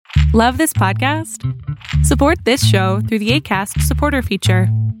Love this podcast? Support this show through the Acast supporter feature.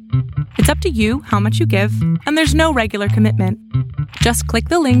 It's up to you how much you give, and there's no regular commitment. Just click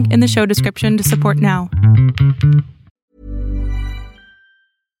the link in the show description to support now.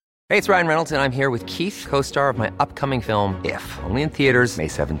 Hey, it's Ryan Reynolds, and I'm here with Keith, co-star of my upcoming film, If, only in theaters May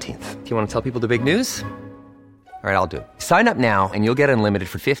 17th. Do you want to tell people the big news? All right, I'll do it. Sign up now and you'll get unlimited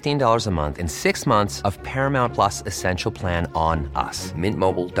for $15 a month and 6 months of Paramount Plus Essential Plan on us.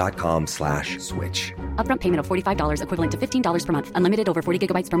 MintMobile.com/switch. Upfront payment of $45 equivalent to $15 per month. Unlimited over 40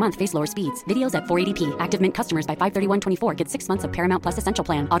 gigabytes per month. Face lower speeds. Videos at 480p. Active Mint customers by 531.24 get 6 months of Paramount Plus Essential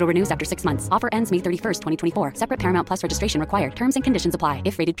Plan. Auto renews after 6 months. Offer ends May 31st, 2024. Separate Paramount Plus registration required. Terms and conditions apply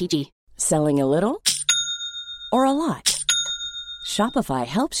if rated PG. Selling a little or a lot? Shopify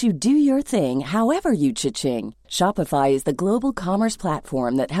helps you do your thing however you cha-ching. Shopify is the global commerce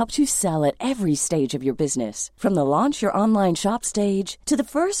platform that helps you sell at every stage of your business. From the launch your online shop stage to the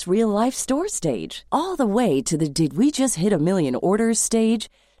first real-life store stage, all the way to the did we just hit a million orders stage.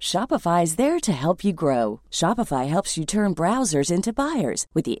 Shopify is there to help you grow. Shopify helps you turn browsers into buyers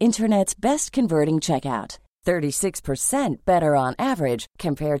with the internet's best converting checkout. 36% better on average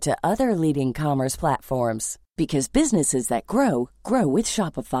compared to other leading commerce platforms. Because businesses that grow, grow with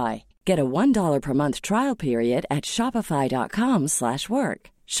Shopify. Get a $1 per month trial period at shopify.com/work.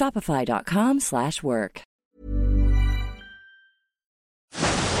 Shopify.com/work.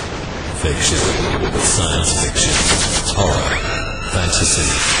 Fiction, science fiction, horror, fantasy,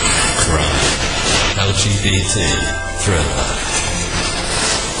 crime, LGBT, thriller.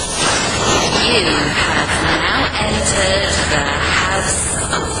 You have now entered the House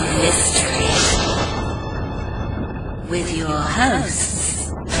of Mystery with your hosts,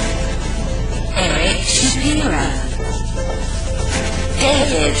 Eric Shapiro,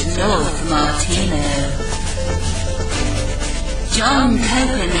 David North Martino, John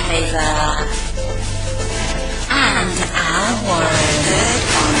Copenhaver, and Al Warren. Heard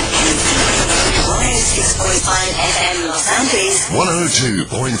on NCAA 106.5 FM Los Angeles,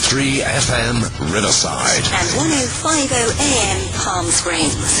 102.3 FM Riverside, and 105.0 AM Palm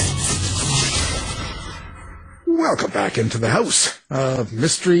Springs. Welcome back into the House of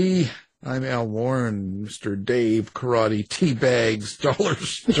Mystery. I'm Al Warren, Mr. Dave, Karate, Teabags, Dollar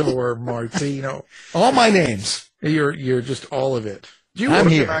Store, Martino. All my names. You're just all of it. Do you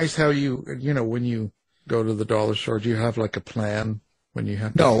organize how when you go to the dollar store, do you have like a plan when you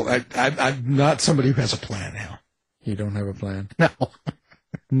have to? No, I'm not somebody who has a plan now. You don't have a plan? No.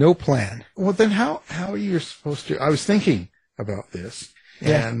 No plan. Well, then how are you supposed to? I was thinking about this,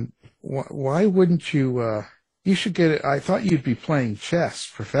 and why wouldn't you... You should get it. I thought you'd be playing chess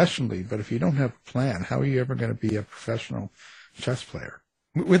professionally, but if you don't have a plan, how are you ever going to be a professional chess player?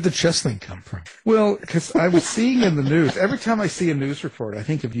 Where'd the chess thing come from? Well, because I was seeing in the news, every time I see a news report, I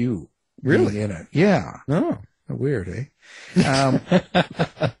think of you. Really? Being in it. Yeah. Oh. Weird, eh?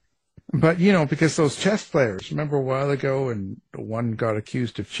 But, because those chess players, remember a while ago, and one got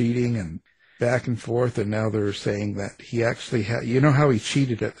accused of cheating and back and forth, and now they're saying that he actually had, how he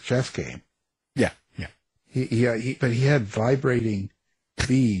cheated at the chess game? Yeah. But he had vibrating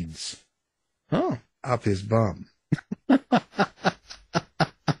beads up his bum.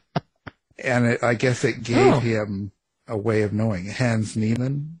 And I guess it gave him a way of knowing. Hans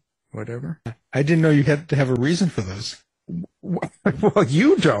Niemann, whatever. I didn't know you had to have a reason for those. Well,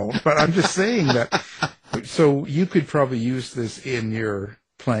 you don't, but I'm just saying that. So you could probably use this in your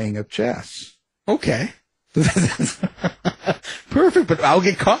playing of chess. Okay. Perfect, but I'll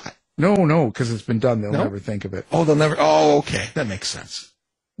get caught. No, because it's been done. They'll never think of it. Oh, they'll never. Oh, okay, that makes sense.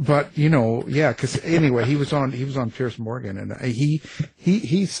 But because anyway, he was on Piers Morgan, and he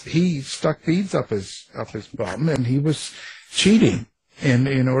stuck beads up his bum, and he was cheating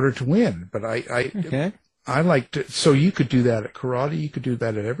in order to win. But I liked it. So you could do that at karate. You could do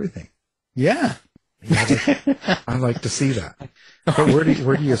that at everything. Yeah, I like to see that. But where do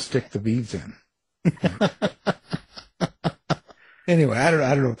you stick the beads in? Anyway, I don't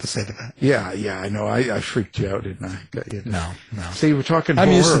know what to say to that. Yeah, I know. I freaked you out, didn't I? No. See, we're talking I'm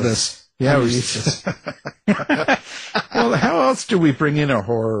horror. used to this. Yeah, we're used to this. Well, how else do we bring in a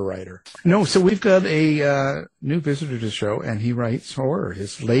horror writer? No, so we've got a new visitor to the show, and he writes horror.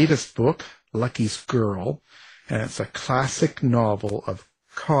 His latest book, Lucky's Girl, and it's a classic novel of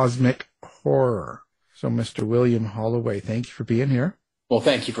cosmic horror. So, Mr. William Holloway, thank you for being here. Well,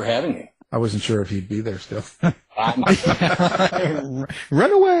 thank you for having me. I wasn't sure if he'd be there still.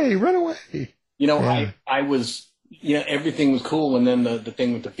 Run away. I was, everything was cool, and then the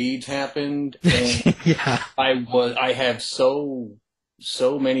thing with the beads happened, and I have so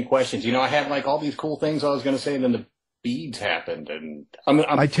many questions. I had like all these cool things I was going to say, and then beads happened, and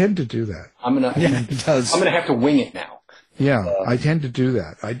I tend to do that. It does. I'm gonna have to wing it now. Yeah, I tend to do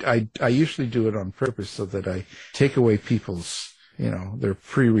that. I usually do it on purpose so that I take away people's, their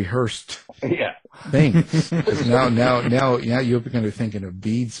pre-rehearsed things. 'Cause now, you're going to be thinking of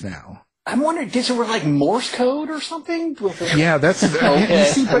beads now. I'm wondering, is it like Morse code or something? Yeah, that's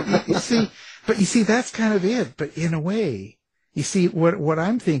Okay. you see, that's kind of it. But in a way, you see what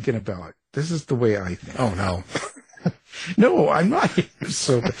I'm thinking about. This is the way I think. Oh no. No, I'm not.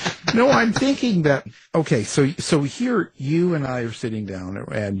 No, I'm thinking that, okay, so here you and I are sitting down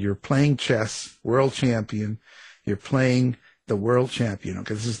and you're playing chess, world champion. You're playing the world champion.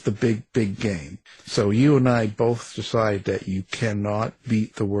 Okay, this is the big game. So you and I both decide that you cannot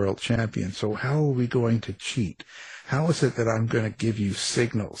beat the world champion. So how are we going to cheat? How is it that I'm going to give you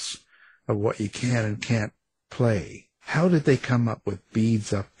signals of what you can and can't play? How did they come up with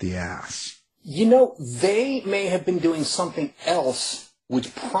beads up the ass? They may have been doing something else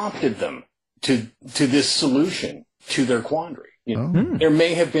which prompted them to this solution to their quandary. There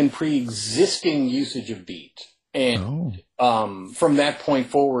may have been pre-existing usage of beads. And from that point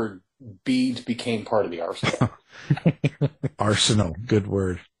forward, beads became part of the arsenal. Arsenal, good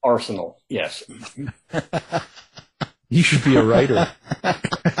word. Arsenal, yes. You should be a writer.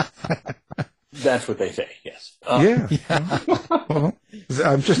 That's what they say, yes. Well,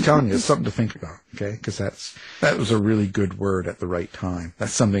 I'm just telling you, it's something to think about, okay? Because that was a really good word at the right time.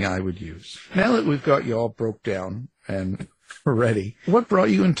 That's something I would use. Now that we've got you all broke down and ready, what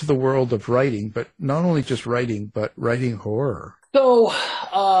brought you into the world of writing, but not only just writing, but writing horror? So,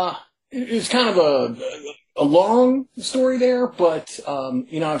 it's kind of a long story there, but,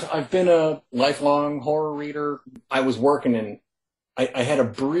 I've been a lifelong horror reader. I was working I had a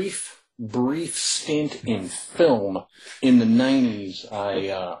brief stint in film in the 90s.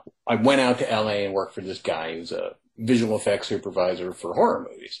 I went out to LA and worked for this guy who's a visual effects supervisor for horror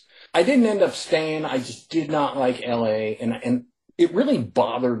movies. I didn't end up staying. I just did not like LA, and it really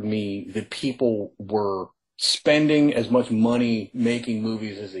bothered me that people were spending as much money making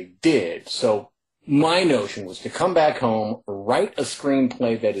movies as they did. So my notion was to come back home, write a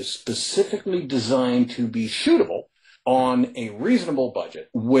screenplay that is specifically designed to be shootable on a reasonable budget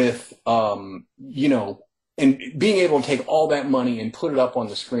with, and being able to take all that money and put it up on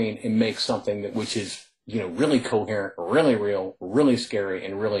the screen and make something which is, really coherent, really real, really scary,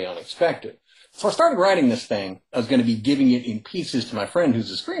 and really unexpected. So I started writing this thing. I was going to be giving it in pieces to my friend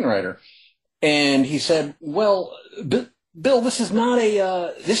who's a screenwriter. And he said, well, Bill, this is not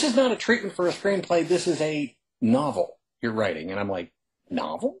a treatment for a screenplay. This is a novel you're writing. And I'm like,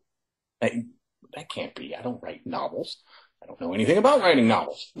 novel? That can't be. I don't write novels. I don't know anything about writing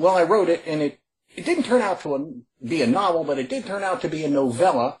novels. Well, I wrote it, and it didn't turn out to be a novel, but it did turn out to be a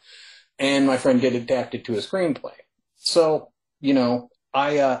novella, and my friend did adapt it to a screenplay. So,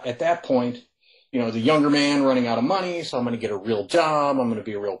 I, at that point, as a younger man running out of money, so I'm going to get a real job, I'm going to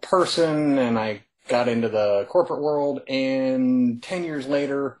be a real person, and I got into the corporate world, and 10 years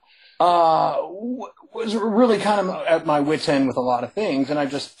later, was really kind of at my wit's end with a lot of things, and I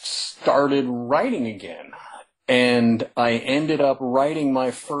just started writing again. And I ended up writing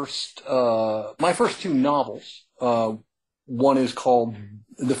my first two novels. The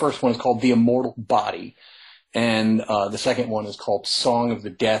first one is called The Immortal Body, and the second one is called Song of the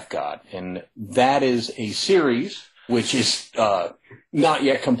Death God. And that is a series which is not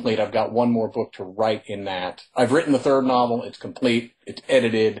yet complete. I've got one more book to write in that. I've written the third novel. It's complete. It's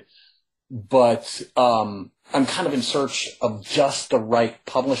edited. But I'm kind of in search of just the right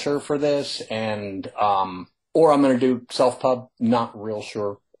publisher for this, and or I'm going to do self-pub, not real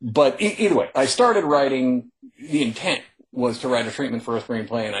sure. But either way, I started writing. The intent was to write a treatment for a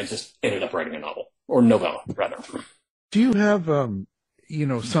screenplay, and I just ended up writing a novel, or novella, rather. Do you have,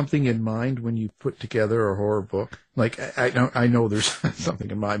 something in mind when you put together a horror book? Like, I know there's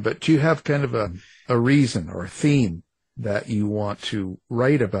something in mind, but do you have kind of a reason or a theme that you want to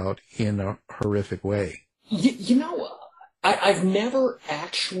write about in a horrific way? I've never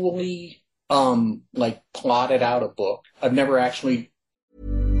actually, plotted out a book. I've never actually.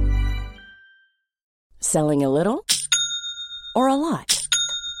 Selling a little or a lot?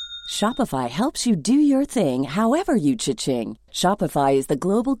 Shopify helps you do your thing however you cha-ching. Shopify is the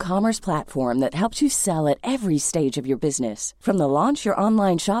global commerce platform that helps you sell at every stage of your business. From the launch your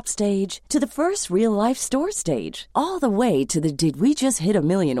online shop stage to the first real-life store stage, all the way to the did we just hit a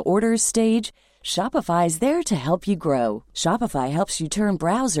million orders stage. Shopify is there to help you grow. Shopify helps you turn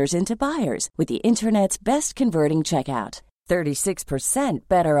browsers into buyers with the internet's best converting checkout. 36%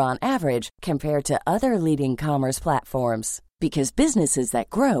 better on average compared to other leading commerce platforms. Because businesses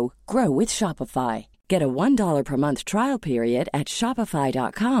that grow, grow with Shopify. Get a $1 per month trial period at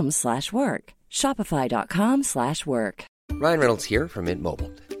shopify.com/work. Shopify.com/work. Ryan Reynolds here from Mint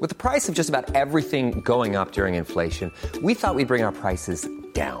Mobile. With the price of just about everything going up during inflation, we thought we'd bring our prices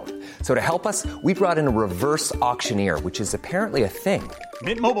down. So to help us, we brought in a reverse auctioneer, which is apparently a thing.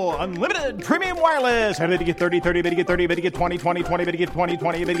 Mint Mobile Unlimited Premium Wireless. How to get 30, 30, bit to get 30, bit to get 20, 20, 20, bit to get 20,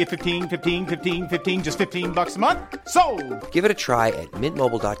 20, bit to get 15, 15, 15, 15, just $15 a month? Sold! Give it a try at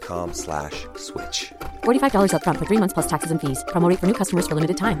mintmobile.com/switch. $45 up front for 3 months plus taxes and fees. Promo rate for new customers for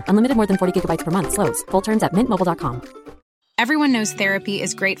limited time. Unlimited more than 40 gigabytes per month. Slows full terms at mintmobile.com. Everyone knows therapy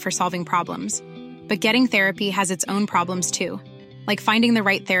is great for solving problems. But getting therapy has its own problems too. Like finding the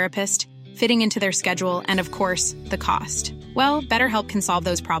right therapist, fitting into their schedule, and of course, the cost. Well, BetterHelp can solve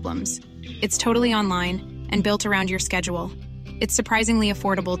those problems. It's totally online and built around your schedule. It's surprisingly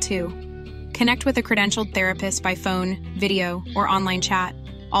affordable too. Connect with a credentialed therapist by phone, video, or online chat,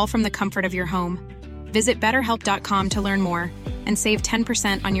 all from the comfort of your home. Visit BetterHelp.com to learn more and save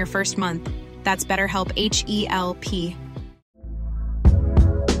 10% on your first month. That's BetterHelp, H-E-L-P.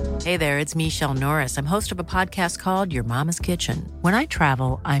 Hey there, it's Michelle Norris. I'm host of a podcast called Your Mama's Kitchen. When I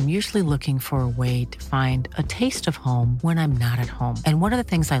travel, I'm usually looking for a way to find a taste of home when I'm not at home. And one of the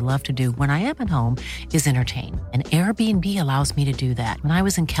things I love to do when I am at home is entertain. And Airbnb allows me to do that. When I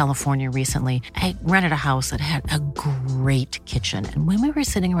was in California recently, I rented a house that had a great kitchen. And when we were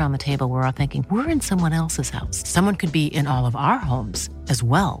sitting around the table, we were all thinking, we're in someone else's house. Someone could be in all of our homes as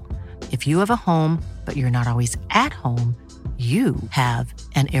well. If you have a home, but you're not always at home, you have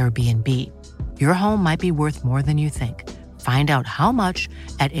an Airbnb. Your home might be worth more than you think. Find out how much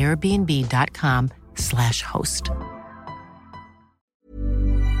at airbnb.com/host.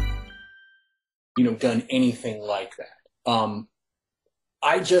 Done anything like that.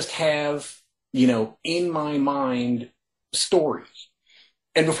 I just have, in my mind, stories.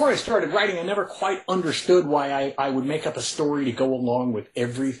 And before I started writing, I never quite understood why I would make up a story to go along with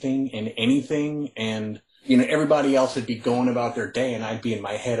everything and anything. And everybody else would be going about their day, and I'd be in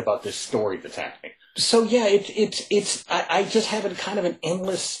my head about this story that's happening. So yeah, I just have a kind of an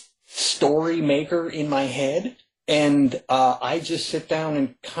endless story maker in my head, and I just sit down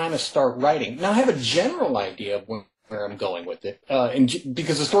and kind of start writing. Now I have a general idea of where I'm going with it,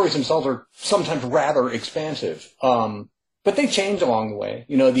 because the stories themselves are sometimes rather expansive, but they change along the way.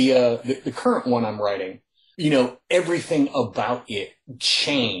 The current one I'm writing, everything about it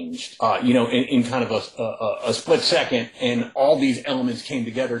changed, in kind of a split second, and all these elements came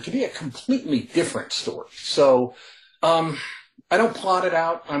together to be a completely different story. So, I don't plot it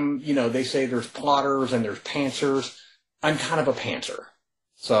out. They say there's plotters and there's pantsers. I'm kind of a pantser.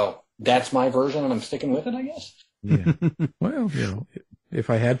 So that's my version, and I'm sticking with it, I guess. Yeah. Well, if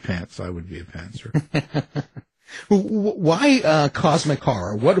I had pants, I would be a pantser. Why cosmic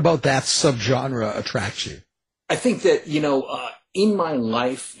horror? What about that subgenre attracts you? I think that, in my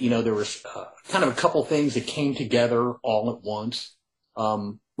life, there was kind of a couple things that came together all at once.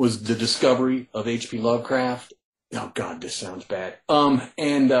 Was the discovery of H.P. Lovecraft. Oh, God, this sounds bad.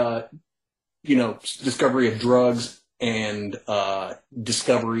 Discovery of drugs and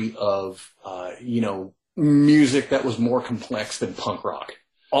discovery of, music that was more complex than punk rock.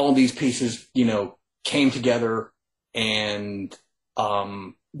 All these pieces, came together, and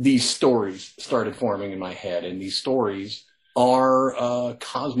these stories started forming in my head, and these stories are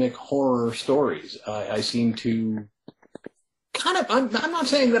cosmic horror stories. I seem to kind of, I'm not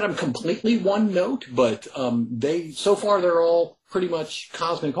saying that I'm completely one note, but so far they're all pretty much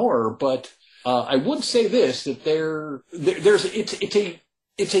cosmic horror. But I would say this, that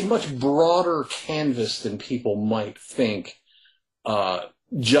it's a much broader canvas than people might think.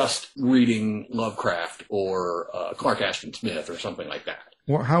 Just reading Lovecraft or Clark Ashton Smith or something like that.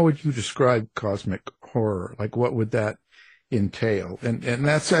 Well, how would you describe cosmic horror? Like, what would that entail? And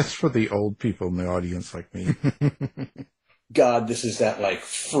that's for the old people in the audience like me. God, this is that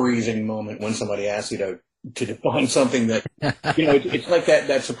freezing moment when somebody asks you to define something that, it's like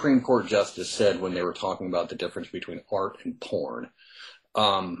that Supreme Court justice said when they were talking about the difference between art and porn.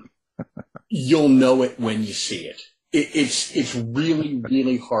 You'll know it when you see it. It's really,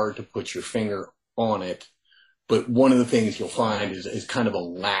 really hard to put your finger on it, but one of the things you'll find is kind of a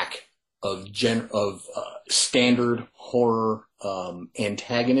lack of standard horror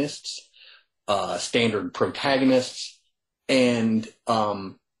antagonists, standard protagonists, and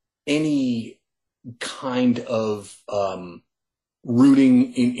any kind of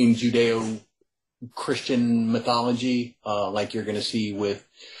rooting in Judeo-Christian mythology, like you're going to see with,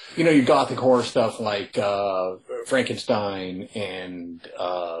 your gothic horror stuff like Frankenstein and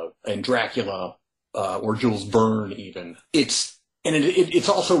Dracula, or Jules Verne even. It's And it's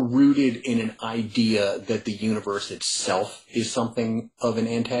also rooted in an idea that the universe itself is something of an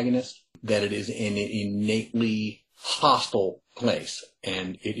antagonist, that it is an innately hostile place,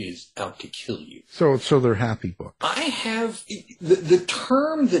 and it is out to kill you. So they're happy books. I have, the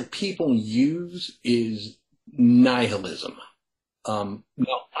term that people use is nihilism. Now,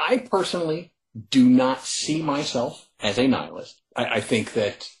 I personally do not see myself as a nihilist. I think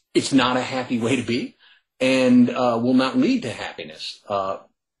that it's not a happy way to be, and will not lead to happiness.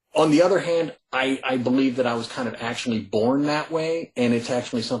 On the other hand, I believe that I was kind of actually born that way, and it's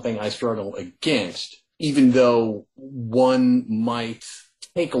actually something I struggle against, even though one might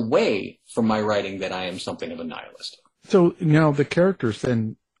take away from my writing that I am something of a nihilist. So now the characters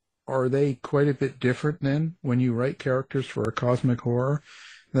then, are they quite a bit different then when you write characters for a cosmic horror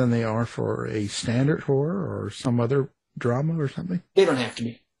than they are for a standard horror or some other drama or something? They don't have to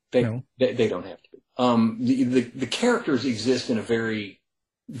be. They No. don't have to be. The characters exist in a very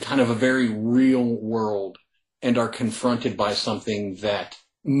real world and are confronted by something that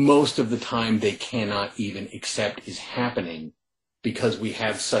most of the time they cannot even accept is happening because we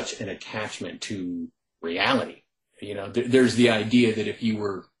have such an attachment to reality. You know, there's the idea that if you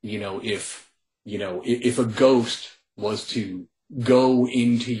were, if a ghost was to go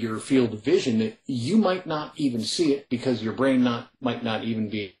into your field of vision, that you might not even see it because your brain might not even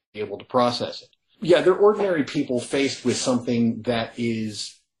be able to process it. Yeah, they're ordinary people faced with something that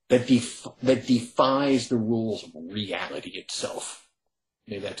defies the rules of reality itself.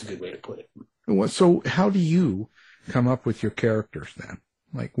 Maybe that's a good way to put it. So how do you come up with your characters then?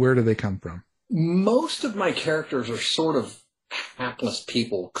 Like, where do they come from? Most of my characters are sort of hapless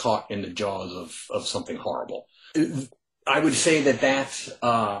people caught in the jaws of something horrible. I would say that's,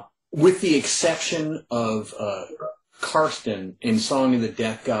 with the exception of Karsten in Song of the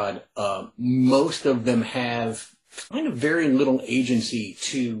Death God, most of them have kind of very little agency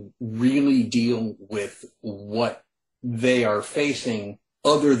to really deal with what they are facing,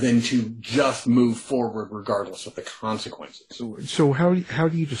 other than to just move forward regardless of the consequences. So how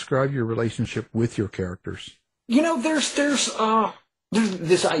do you describe your relationship with your characters? You know, there's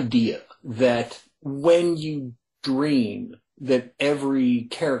this idea that when you dream, that every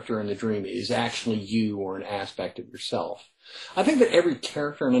character in the dream is actually you or an aspect of yourself. I think that every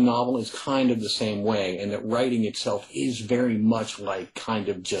character in a novel is kind of the same way, and that writing itself is very much like kind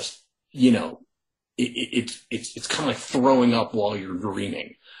of just, it's kind of like throwing up while you're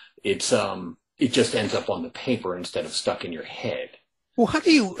dreaming. It just ends up on the paper instead of stuck in your head. Well, how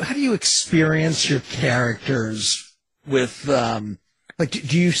do you experience your characters with,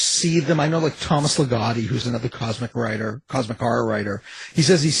 do you see them? I know, like Thomas Ligotti, who's another cosmic horror writer, he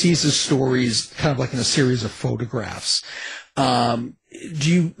says he sees his stories kind of like in a series of photographs. Do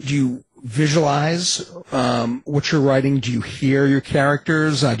you visualize what you're writing? Do you hear your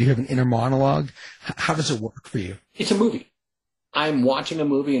characters? Do you have an inner monologue? How does it work for you? It's a movie. I'm watching a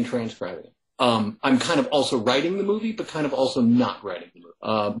movie and transcribing it. I'm kind of also writing the movie, but kind of also not writing the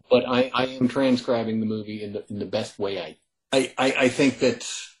movie. But I am transcribing the movie in the best way I think that,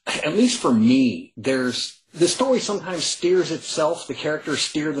 at least for me, the story sometimes steers itself, the characters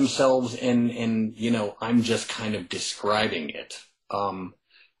steer themselves, and I'm just kind of describing it.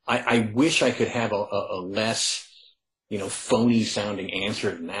 I wish I could have a less, phony sounding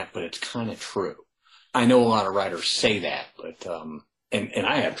answer than that, but it's kind of true. I know a lot of writers say that, but, and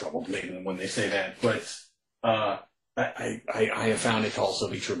I have trouble believing them when they say that, but, I have found it to also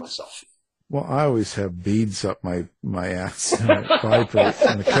be true myself. Well, I always have beads up my ass and it vibrates,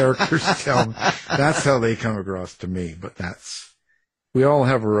 and the characters tell me that's how they come across to me. But we all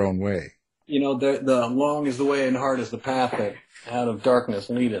have our own way. The long is the way and hard is the path that out of darkness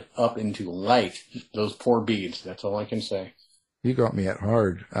leadeth up into light. Those poor beads. That's all I can say. You got me at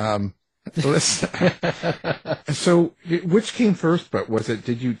hard. So, which came first? But was it?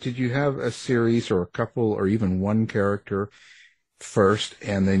 Did you have a series or a couple or even one character first,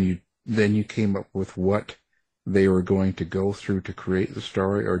 and then you came up with what they were going to go through to create the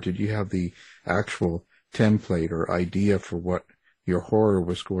story, or did you have the actual template or idea for what your horror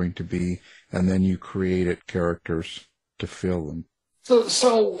was going to be, and then you created characters to fill them?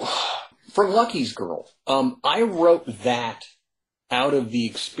 So for Lucky's Girl, I wrote that out of the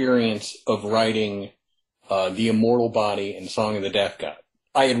experience of writing The Immortal Body and Song of the Death God.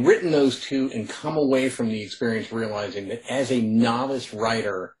 I had written those two and come away from the experience realizing that as a novice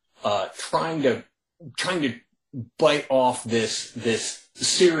writer, trying to bite off this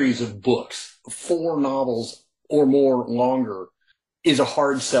series of books, 4 novels or more longer, is a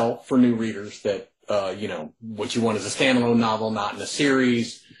hard sell for new readers. That what you want is a standalone novel, not in a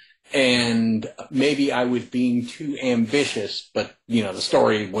series. And maybe I was being too ambitious, but, the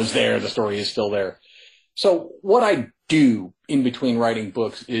story was there. The story is still there. So what I do in between writing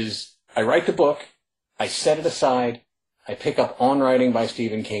books is I write the book, I set it aside, I pick up On Writing by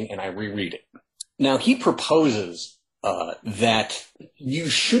Stephen King, and I reread it. Now, he proposes that you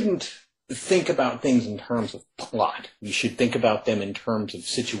shouldn't think about things in terms of plot. You should think about them in terms of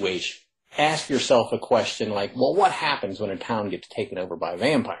situation. Ask yourself a question like, well, what happens when a town gets taken over by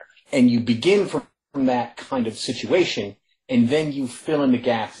vampires? And you begin from that kind of situation, and then you fill in the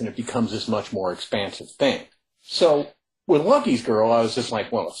gaps, and it becomes this much more expansive thing. So with Lucky's Girl, I was just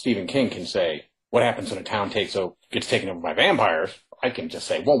like, well, if Stephen King can say, what happens when a town gets taken over by vampires? I can just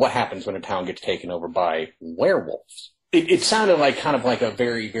say, well, what happens when a town gets taken over by werewolves? It sounded like kind of like a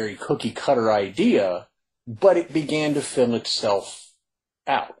very, very cookie-cutter idea, but it began to fill itself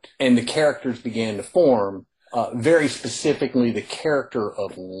out. And the characters began to form, very specifically the character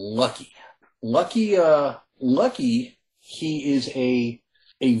of Lucky. Lucky, he is a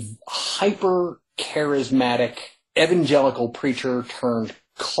hyper-charismatic evangelical preacher turned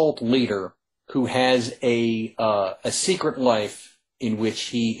cult leader who has a secret life in which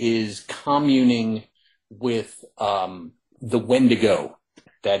he is communing with the Wendigo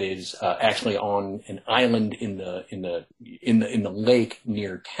that is actually on an island in the lake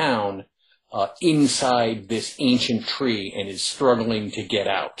near town, inside this ancient tree, and is struggling to get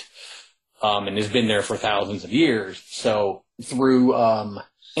out, and has been there for thousands of years. So through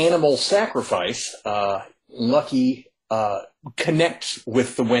animal sacrifice, Lucky connects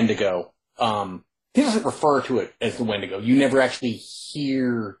with the Wendigo. He doesn't refer to it as the Wendigo. You never actually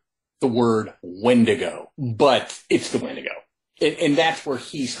hear the word Wendigo, but it's the Wendigo. And that's where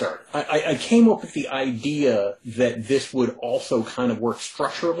he started. I came up with the idea that this would also kind of work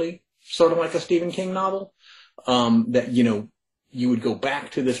structurally, sort of like a Stephen King novel, that, you would go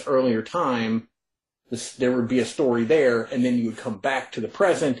back to this earlier time, there would be a story there, and then you would come back to the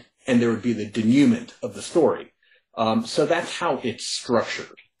present, and there would be the denouement of the story. So that's how it's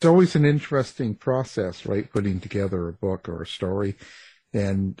structured. It's always an interesting process, right, putting together a book or a story.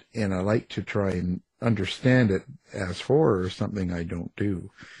 And I like to try and understand it as horror is something I don't do,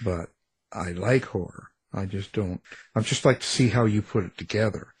 but I like horror. I just like to see how you put it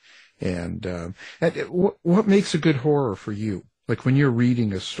together. And what makes a good horror for you? Like when you're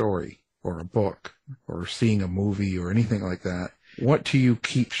reading a story or a book or seeing a movie or anything like that, what to you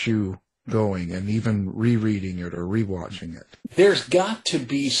keeps you going and even rereading it or rewatching it? There's got to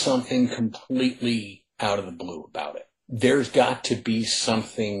be something completely out of the blue about it. There's got to be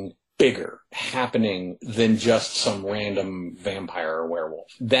something bigger happening than just some random vampire or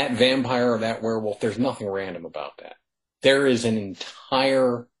werewolf. That vampire or that werewolf, there's nothing random about that. There is an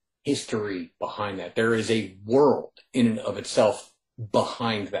entire history behind that. There is a world in and of itself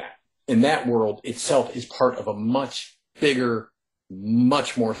behind that. And that world itself is part of a much bigger,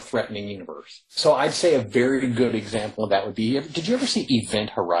 much more threatening universe. So I'd say a very good example of that would be, did you ever see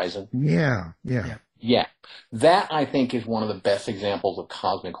Event Horizon? Yeah. Yeah. That, I think, is one of the best examples of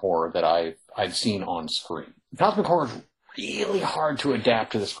cosmic horror that I've seen on screen. Cosmic horror is really hard to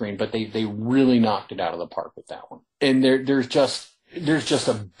adapt to the screen, but they really knocked it out of the park with that one. And there's just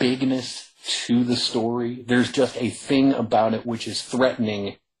a bigness to the story. There's just a thing about it which is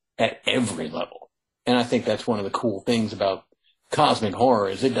threatening at every level. And I think that's one of the cool things about cosmic horror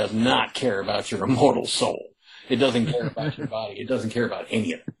is it does not care about your immortal soul. It doesn't care about your body. It doesn't care about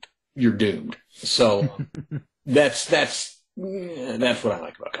any of it. You're doomed. So that's what I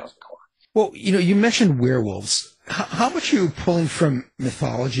like about cosmic horror. Well, you mentioned werewolves. How much are you pulling from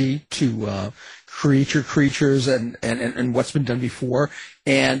mythology to creatures and what's been done before,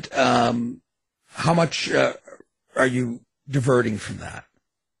 and how much are you diverting from that?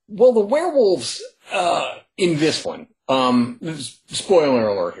 Well, the werewolves in this one, spoiler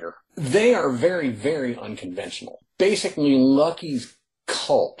alert here, they are very, very unconventional. Basically, Lucky's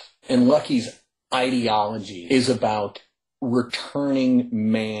cult and Lucky's ideology is about returning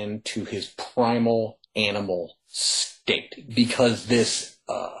man to his primal animal state, because this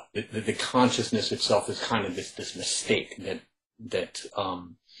the consciousness itself is kind of this mistake that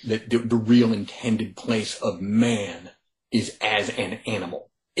the real intended place of man is as an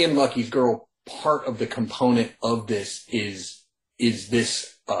animal. In Lucky's Girl, part of the component of this is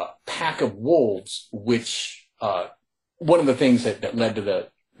this pack of wolves, which one of the things that led to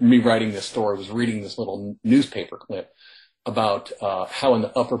me writing this story was reading this little newspaper clip about how in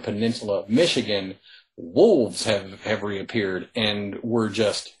the Upper Peninsula of Michigan, wolves have reappeared and were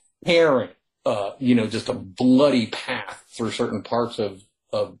just tearing, just a bloody path through certain parts of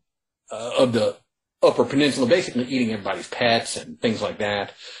the Upper Peninsula, basically eating everybody's pets and things like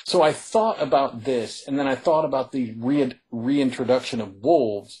that. So I thought about this, and then I thought about the reintroduction of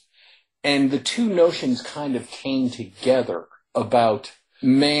wolves, and the two notions kind of came together about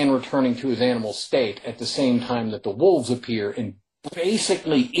man returning to his animal state at the same time that the wolves appear. And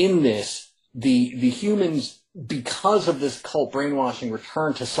basically in this, the humans, because of this cult brainwashing,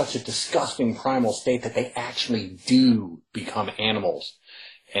 return to such a disgusting primal state that they actually do become animals.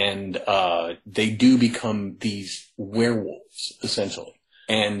 And they do become these werewolves, essentially.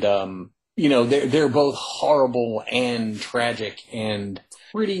 And, they're both horrible and tragic and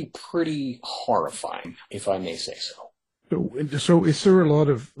pretty horrifying, if I may say so. So is there a lot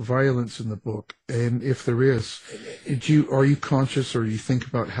of violence in the book? And if there is, are you conscious or do you think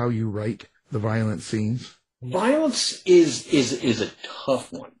about how you write the violent scenes? Violence is a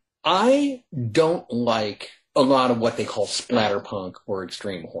tough one. I don't like a lot of what they call splatterpunk or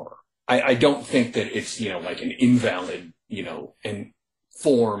extreme horror. I don't think that it's, like an invalid, and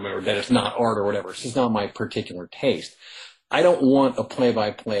form, or that it's not art or whatever. It's just not my particular taste. I don't want a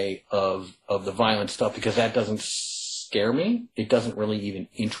play-by-play of the violent stuff because that doesn't scare me. It doesn't really even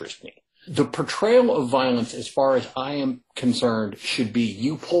interest me. The portrayal of violence, as far as I am concerned, should be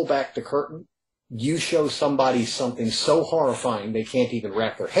you pull back the curtain, you show somebody something so horrifying they can't even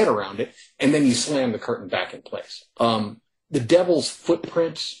wrap their head around it, and then you slam the curtain back in place. The devil's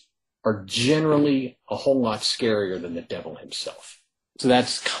footprints are generally a whole lot scarier than the devil himself. So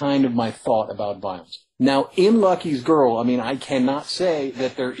that's kind of my thought about violence. Now, in Lucky's Girl, I cannot say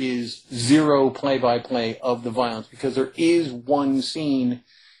that there is zero play-by-play of the violence, because there is one scene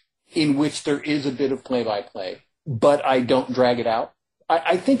in which there is a bit of play-by-play, but I don't drag it out.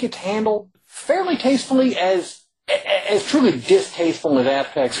 I think it's handled fairly tastefully, as truly distasteful as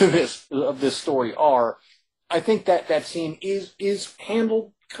aspects of this story are. I think that scene is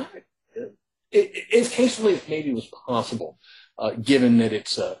handled kind of as tastefully as maybe was possible, given that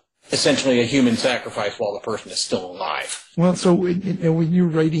it's essentially a human sacrifice while the person is still alive. Well, so when you're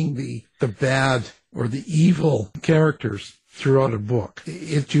writing the bad or the evil characters throughout a book,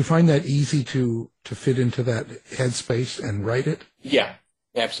 do you find that easy to fit into that headspace and write it? Yeah,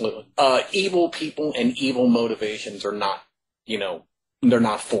 absolutely. Evil people and evil motivations are not, they're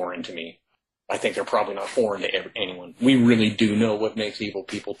not foreign to me. I think they're probably not foreign to anyone. We really do know what makes evil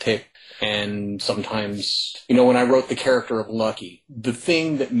people tick. And sometimes, when I wrote the character of Lucky, the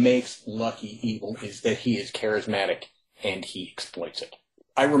thing that makes Lucky evil is that he is charismatic and he exploits it.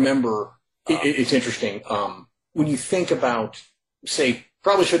 I remember, it's interesting, when you think about, say,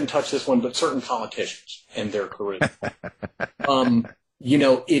 probably shouldn't touch this one, but certain politicians and their charisma.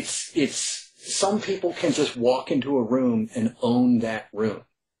 It's some people can just walk into a room and own that room.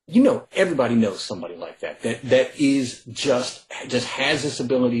 Everybody knows somebody like that is just has this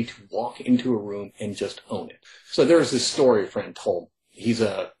ability to walk into a room and just own it. So there's this story a friend told. He's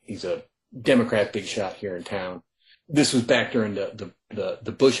a Democrat big shot here in town. This was back during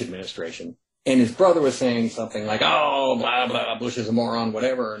the Bush administration. And his brother was saying something like, oh, blah, blah, Bush is a moron,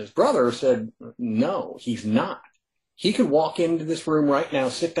 whatever. And his brother said, no, he's not. He could walk into this room right now,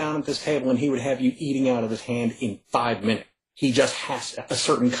 sit down at this table, and he would have you eating out of his hand in 5 minutes. He just has a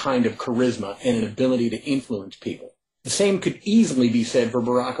certain kind of charisma and an ability to influence people. The same could easily be said for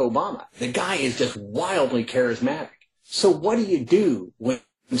Barack Obama. The guy is just wildly charismatic. So what do you do when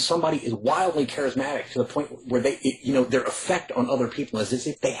somebody is wildly charismatic to the point where their effect on other people is as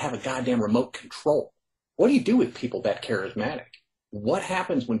if they have a goddamn remote control? What do you do with people that charismatic? What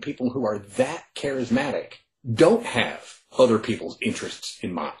happens when people who are that charismatic don't have other people's interests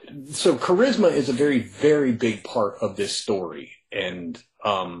in mind? So charisma is a very, very big part of this story. And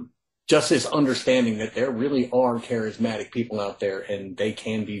just this understanding that there really are charismatic people out there and they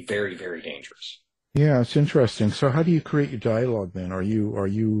can be very, very dangerous. Yeah, it's interesting. So how do you create your dialogue then? Are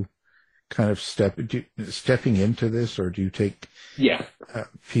you kind of stepping into this, or do you take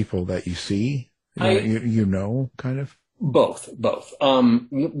people that you see, kind of? Both.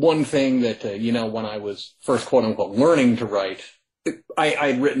 One thing that, when I was first, quote unquote, learning to write,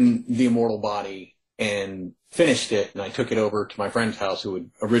 I'd written The Immortal Body and finished it, and I took it over to my friend's house who had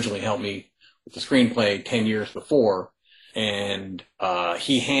originally helped me with the screenplay 10 years before. And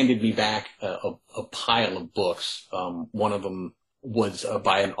he handed me back a pile of books. One of them was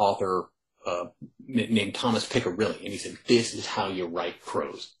by an author named Thomas Piccirilli. And he said, this is how you write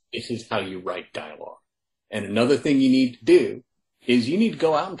prose. This is how you write dialogue. And another thing you need to do is you need to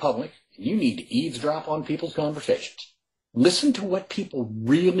go out in public. And you need to eavesdrop on people's conversations. Listen to what people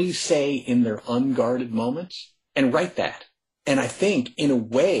really say in their unguarded moments and write that. And I think, in a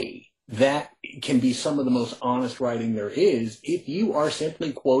way, that can be some of the most honest writing there is if you are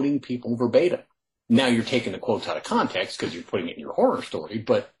simply quoting people verbatim. Now you're taking the quotes out of context because you're putting it in your horror story,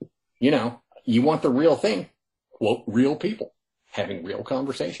 but, you know, you want the real thing. Quote, real people having real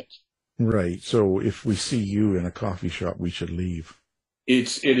conversations. Right. So if we see you in a coffee shop, we should leave.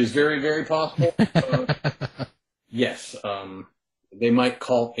 It is very, very possible. Yes. They might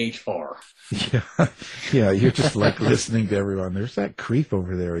call HR. Yeah. Yeah. You're just like listening to everyone. There's that creep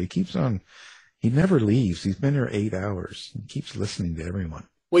over there. He never leaves. He's been here 8 hours. He keeps listening to everyone.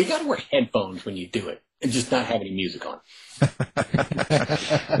 Well, you got to wear headphones when you do it and just not have any music on.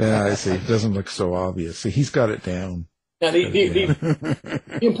 Yeah, I see. It doesn't look so obvious. See, he's got it down. Now,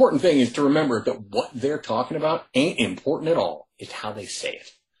 the important thing is to remember that what they're talking about ain't important at all. It's how they say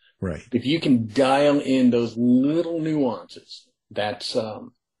it. Right. If you can dial in those little nuances, that's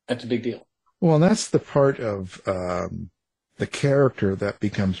a big deal. Well, that's the part of the character that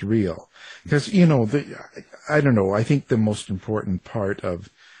becomes real. Because, you know, I don't know, I think the most important part of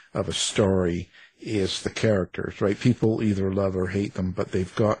a story is the characters, right? People either love or hate them, but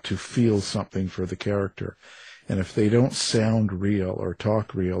they've got to feel something for the character. And if they don't sound real or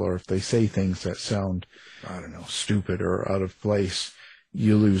talk real, or if they say things that sound, I don't know, stupid or out of place,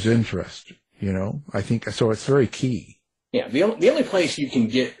 you lose interest, you know? I think, so it's very key. Yeah, the only place you can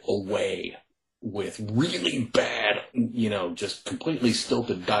get away with really bad, you know, just completely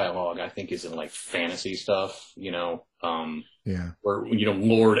stilted dialogue, I think, is in like fantasy stuff, you know, yeah, where, you know,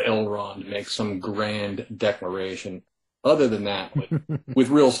 Lord Elrond makes some grand declaration. Other than that, with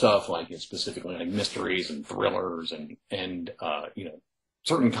real stuff like specifically like mysteries and thrillers and you know,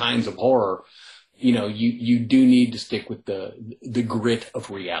 certain kinds of horror, you know, you do need to stick with the grit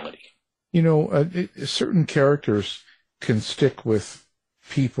of reality. You know, certain characters can stick with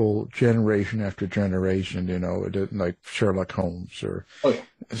people generation after generation, you know, like Sherlock Holmes or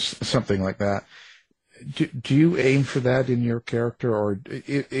something like that. Do you aim for that in your character, or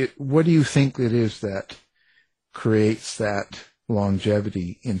what do you think it is that creates that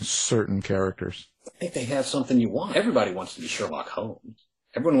longevity in certain characters? I think they have something you want. Everybody wants to be Sherlock Holmes.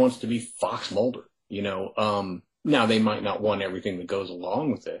 Everyone wants to be Fox Mulder, you know. Now, they might not want everything that goes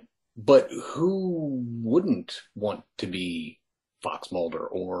along with it, but who wouldn't want to be Fox Mulder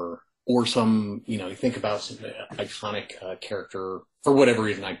or some, you know, you think about some iconic character, for whatever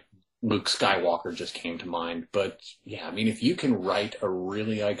reason, Luke Skywalker just came to mind. But yeah, I mean, if you can write a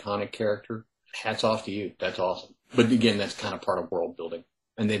really iconic character, hats off to you. That's awesome. But again, that's kind of part of world building,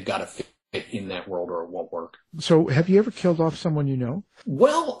 and they've got to fit in that world or it won't work. So have you ever killed off someone you know?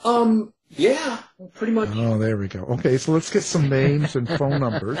 Well, yeah, pretty much. Oh, there we go. Okay, so let's get some names and phone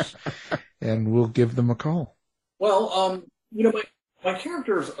numbers, and we'll give them a call. Well, you know, my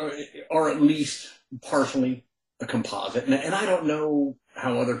characters are at least partially a composite, and I don't know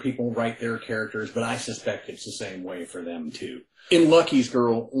how other people write their characters, but I suspect it's the same way for them too. In Lucky's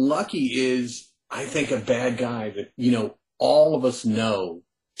Girl, Lucky is, I think, a bad guy that, you know, all of us know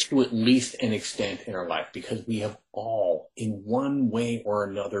to at least an extent in our life, because we have all, in one way or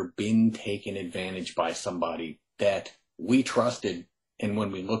another, been taken advantage by somebody that we trusted. And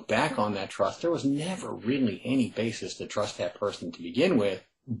when we look back on that trust, there was never really any basis to trust that person to begin with,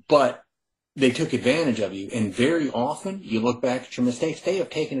 but they took advantage of you. And very often, you look back at your mistakes, they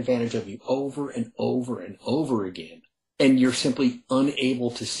have taken advantage of you over and over and over again. And you're simply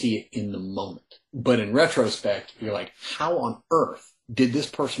unable to see it in the moment. But in retrospect, you're like, how on earth did this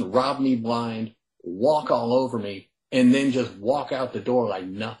person rob me blind, walk all over me, and then just walk out the door like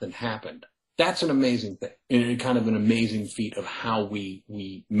nothing happened? That's an amazing thing, and kind of an amazing feat of how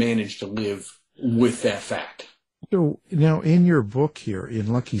we managed to live with that fact. So now in your book here,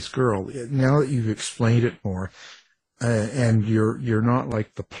 in Lucky's Girl, now that you've explained it more, and you're not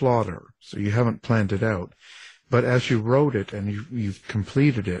like the plotter, so you haven't planned it out, but as you wrote it and you've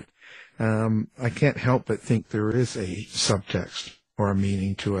completed it, I can't help but think there is a subtext or a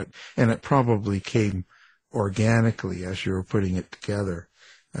meaning to it, and it probably came organically as you were putting it together.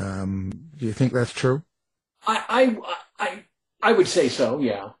 Do you think that's true? I would say so,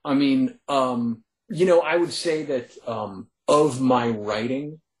 yeah. I mean, you know, I would say that of my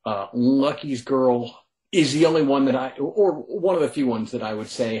writing, Lucky's Girl is the only one that or one of the few ones that I would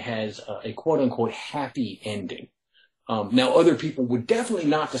say has a quote-unquote happy ending. Now, other people would definitely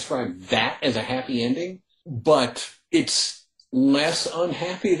not describe that as a happy ending, but it's less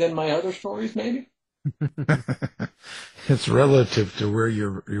unhappy than my other stories, maybe. It's relative to where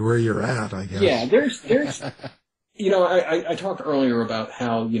you're at, I guess. Yeah, there's you know, I talked earlier about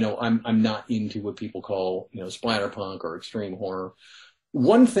how, you know, I'm not into what people call, you know, splatterpunk or extreme horror.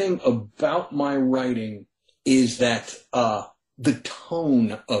 One thing about my writing is that the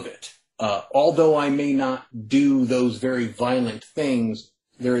tone of it, although I may not do those very violent things,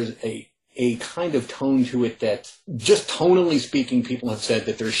 there is a a kind of tone to it that, just tonally speaking, people have said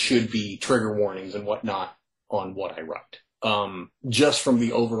that there should be trigger warnings and whatnot on what I write, just from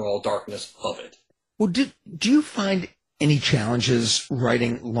the overall darkness of it. Well, do you find any challenges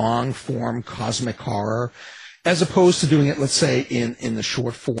writing long-form cosmic horror, as opposed to doing it, let's say, in the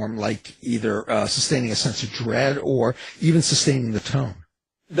short form, like either sustaining a sense of dread or even sustaining the tone?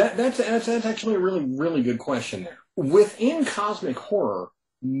 That's actually a really, really good question there. Within cosmic horror,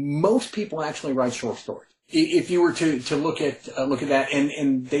 most people actually write short stories. If you were to look at that,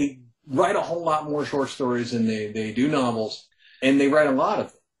 and they write a whole lot more short stories than they do novels, and they write a lot of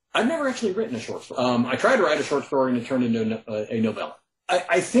them. I've never actually written a short story. I tried to write a short story and it turned into a novella.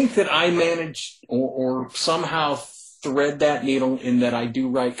 I think that I managed or somehow thread that needle in that I do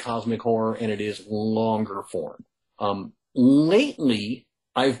write cosmic horror and it is longer form. Lately,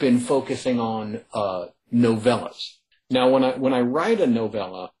 I've been focusing on novellas. Now, when I write a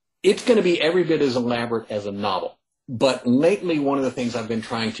novella, it's going to be every bit as elaborate as a novel. But lately, one of the things I've been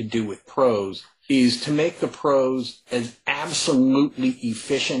trying to do with prose is to make the prose as absolutely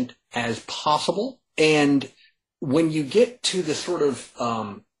efficient as possible. And when you get to the sort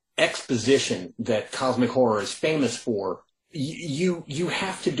of exposition that cosmic horror is famous for, you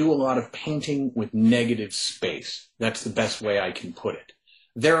have to do a lot of painting with negative space. That's the best way I can put it.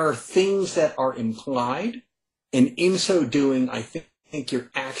 There are things that are implied, and in so doing, I think you're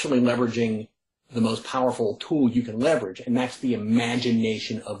actually leveraging the most powerful tool you can leverage, and that's the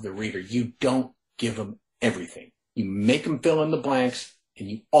imagination of the reader. You don't give them everything. You make them fill in the blanks, and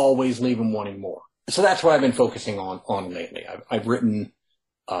you always leave them wanting more. So that's what I've been focusing on lately. I've written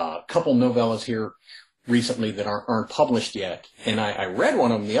a couple novellas here recently that aren't published yet, and I read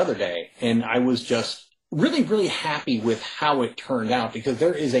one of them the other day, and I was just really, really happy with how it turned out, because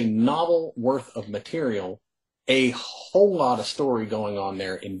there is a novel worth of material, a whole lot of story going on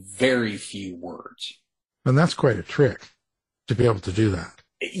there in very few words. And that's quite a trick to be able to do that.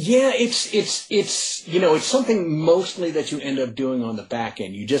 Yeah, it's you know, it's something mostly that you end up doing on the back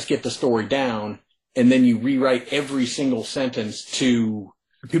end. You just get the story down, and then you rewrite every single sentence to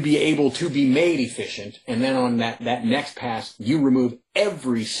be able to be made efficient. And then on that next pass, you remove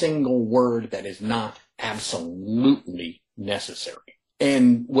every single word that is not absolutely necessary.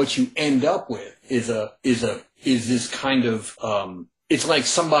 And what you end up with is this kind of it's like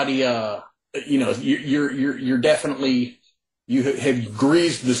somebody you know, you're definitely, you have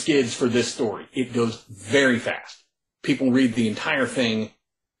greased the skids for this story. It goes very fast. People read the entire thing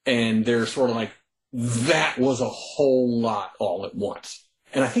and they're sort of like, that was a whole lot all at once.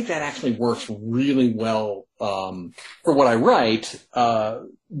 And I think that actually works really well for what I write,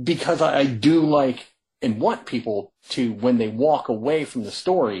 because I do like and want people to, when they walk away from the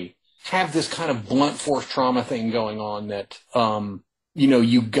story, have this kind of blunt force trauma thing going on that, you know,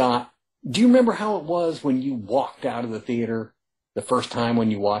 do you remember how it was when you walked out of the theater the first time when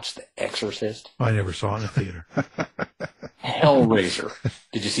you watched The Exorcist? I never saw it in the theater. Hellraiser.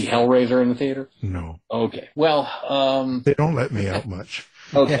 Did you see Hellraiser in the theater? No. Okay. Well, they don't let me out much.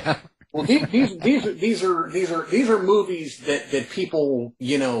 Okay. Yeah. Well, these are movies that people,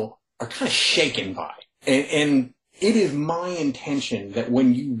 you know, are kind of shaken by. And it is my intention that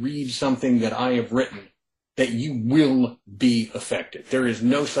when you read something that I have written, that you will be affected. There is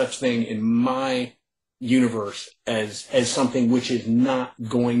no such thing in my universe as something which is not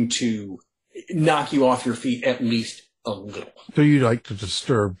going to knock you off your feet at least a little. So you like to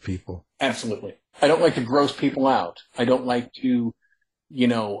disturb people? Absolutely. I don't like to gross people out. I don't like to, you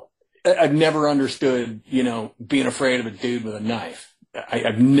know, I've never understood, you know, being afraid of a dude with a knife.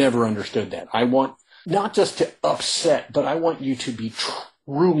 I've never understood that. I want not just to upset, but I want you to be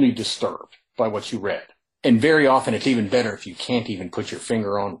truly disturbed by what you read. And very often it's even better if you can't even put your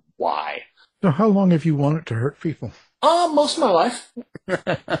finger on why. So how long have you wanted to hurt people? Most of my life.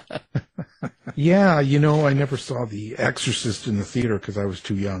 Yeah, you know, I never saw The Exorcist in the theater because I was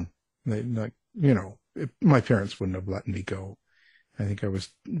too young. My parents wouldn't have let me go. I think I was,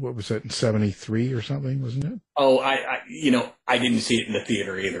 what was that, in 73 or something, wasn't it? Oh, I didn't see it in the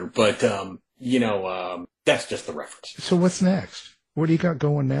theater either, but, that's just the reference. So what's next? What do you got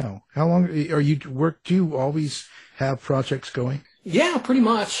going now? How long do you always have projects going? Yeah, pretty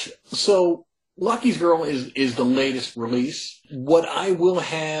much. So Lucky's Girl is the latest release. What I will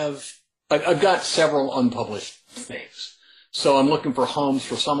have, I've got several unpublished things. So I'm looking for homes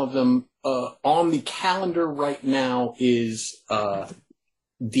for some of them. On the calendar right now is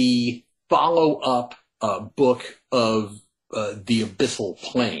the follow-up book of The Abyssal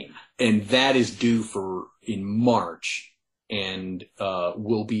Plane. And that is due in March. And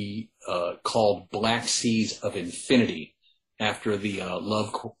will be called Black Seas of Infinity. after the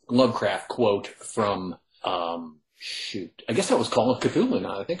Lovecraft quote from, I guess that was Call of Cthulhu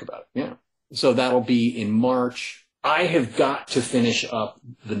now that I think about it, yeah. So that'll be in March. I have got to finish up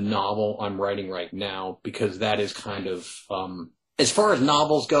the novel I'm writing right now because that is kind of, as far as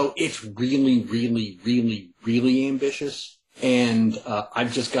novels go, it's really, really, really, really ambitious. And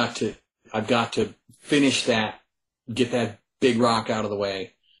I've got to finish that, get that big rock out of the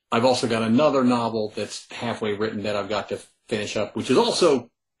way. I've also got another novel that's halfway written that I've got to finish up, which is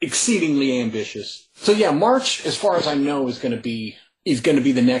also exceedingly ambitious. So yeah, March, as far as I know, is going to be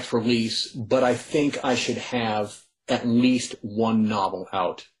the next release, but I think I should have at least one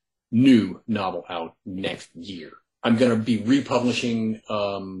new novel out next year. I'm going to be republishing,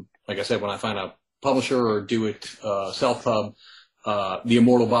 like I said, when I find a publisher or do it self-pub, The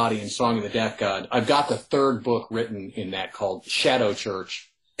Immortal Body and Song of the Death God. I've got the third book written in that called Shadow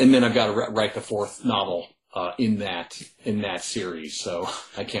Church, and then I've got to write the fourth novel in that series. So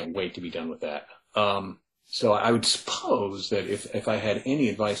I can't wait to be done with that. So I would suppose that if I had any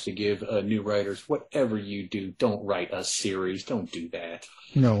advice to give new writers, whatever you do, don't write a series. Don't do that.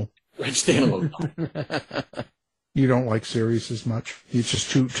 No. Write standalone novel. You don't like series as much? It's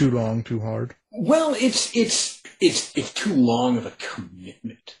just too long, too hard? Well, it's too long of a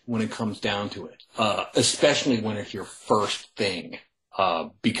commitment when it comes down to it, especially when it's your first thing.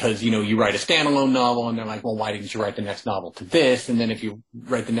 Because, you write a standalone novel and they're like, well, why didn't you write the next novel to this? And then if you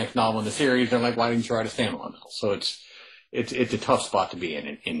write the next novel in the series, they're like, why didn't you write a standalone novel? So it's a tough spot to be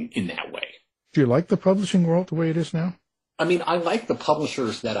in that way. Do you like the publishing world the way it is now? I mean, I like the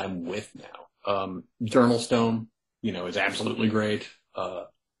publishers that I'm with now. Journalstone, is absolutely great.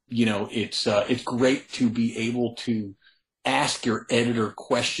 It's great to be able to ask your editor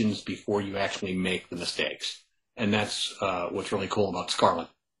questions before you actually make the mistakes. And that's what's really cool about Scarlet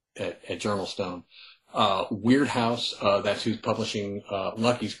at Journalstone. Weird House, that's who's publishing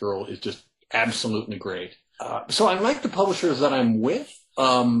Lucky's Girl, is just absolutely great. So I like the publishers that I'm with.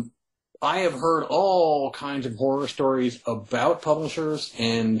 I have heard all kinds of horror stories about publishers,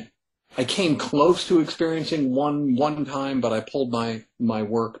 and I came close to experiencing one time, but I pulled my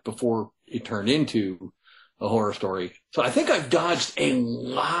work before it turned into a horror story. So I think I've dodged a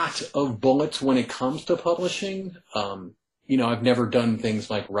lot of bullets when it comes to publishing. I've never done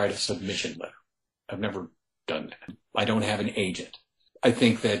things like write a submission letter. I've never done that. I don't have an agent. I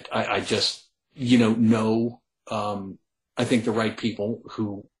think that I just, know, I think the right people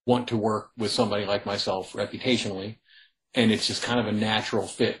who want to work with somebody like myself reputationally, and it's just kind of a natural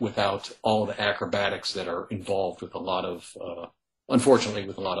fit without all the acrobatics that are involved with a lot of, unfortunately,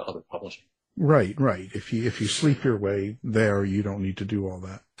 with a lot of other publishing. Right. If you sleep your way there, you don't need to do all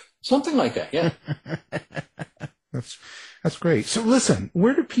that. Something like that, yeah. That's great. So listen,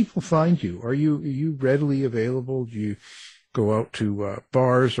 where do people find you? Are you readily available? Do you go out to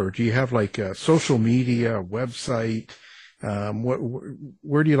bars, or do you have like a social media, a website?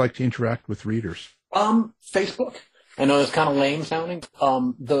 Where do you like to interact with readers? Facebook. I know it's kind of lame sounding.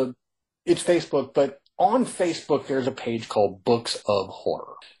 It's Facebook, but on Facebook there's a page called Books of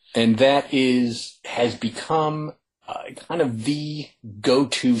Horror. And that has become kind of the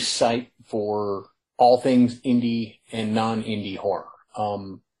go-to site for all things indie and non-indie horror.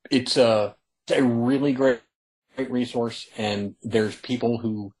 It's a really great resource, and there's people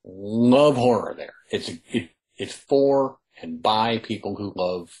who love horror there. It's for and by people who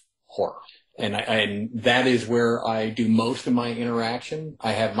love horror. And that is where I do most of my interaction.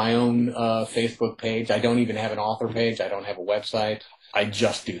 I have my own Facebook page. I don't even have an author page. I don't have a website. I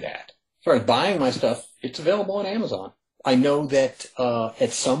just do that. As far as buying my stuff, it's available on Amazon. I know that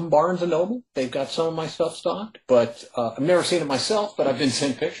at some Barnes & Noble, they've got some of my stuff stocked, but I've never seen it myself, but I've been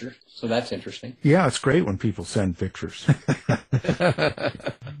sent pictures, so that's interesting. Yeah, it's great when people send pictures.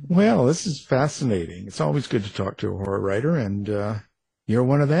 Well, this is fascinating. It's always good to talk to a horror writer, and you're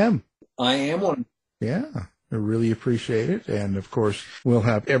one of them. I am one. Yeah. I really appreciate it. And, of course, we'll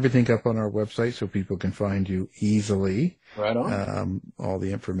have everything up on our website so people can find you easily. Right on. All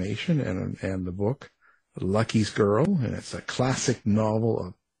the information and the book, Lucky's Girl, and it's a classic novel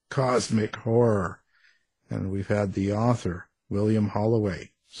of cosmic horror. And we've had the author, William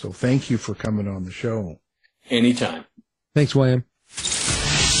Holloway. So thank you for coming on the show. Anytime. Thanks, William.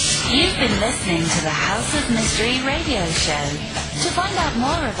 You've been listening to the House of Mystery radio show. To find out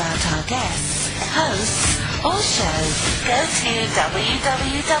more about our guests, hosts, or shows, go to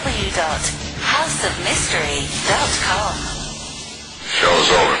www.houseofmystery.com. Show's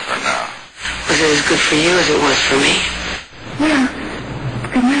over for now. Was it as good for you as it was for me? Well,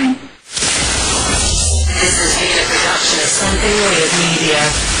 good night. This has been a production of Something Weird Media.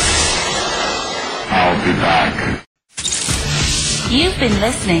 I'll be back. You've been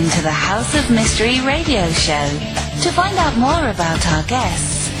listening to the House of Mystery radio show. To find out more about our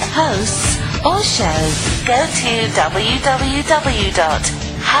guests, hosts, or shows, go to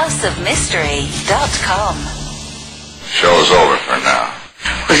www.houseofmystery.com. Show's over for now.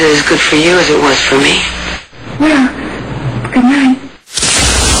 Was it as good for you as it was for me? Well, good night.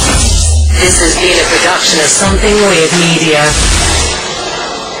 This has been a production of Something Weird Media.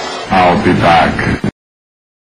 I'll be back.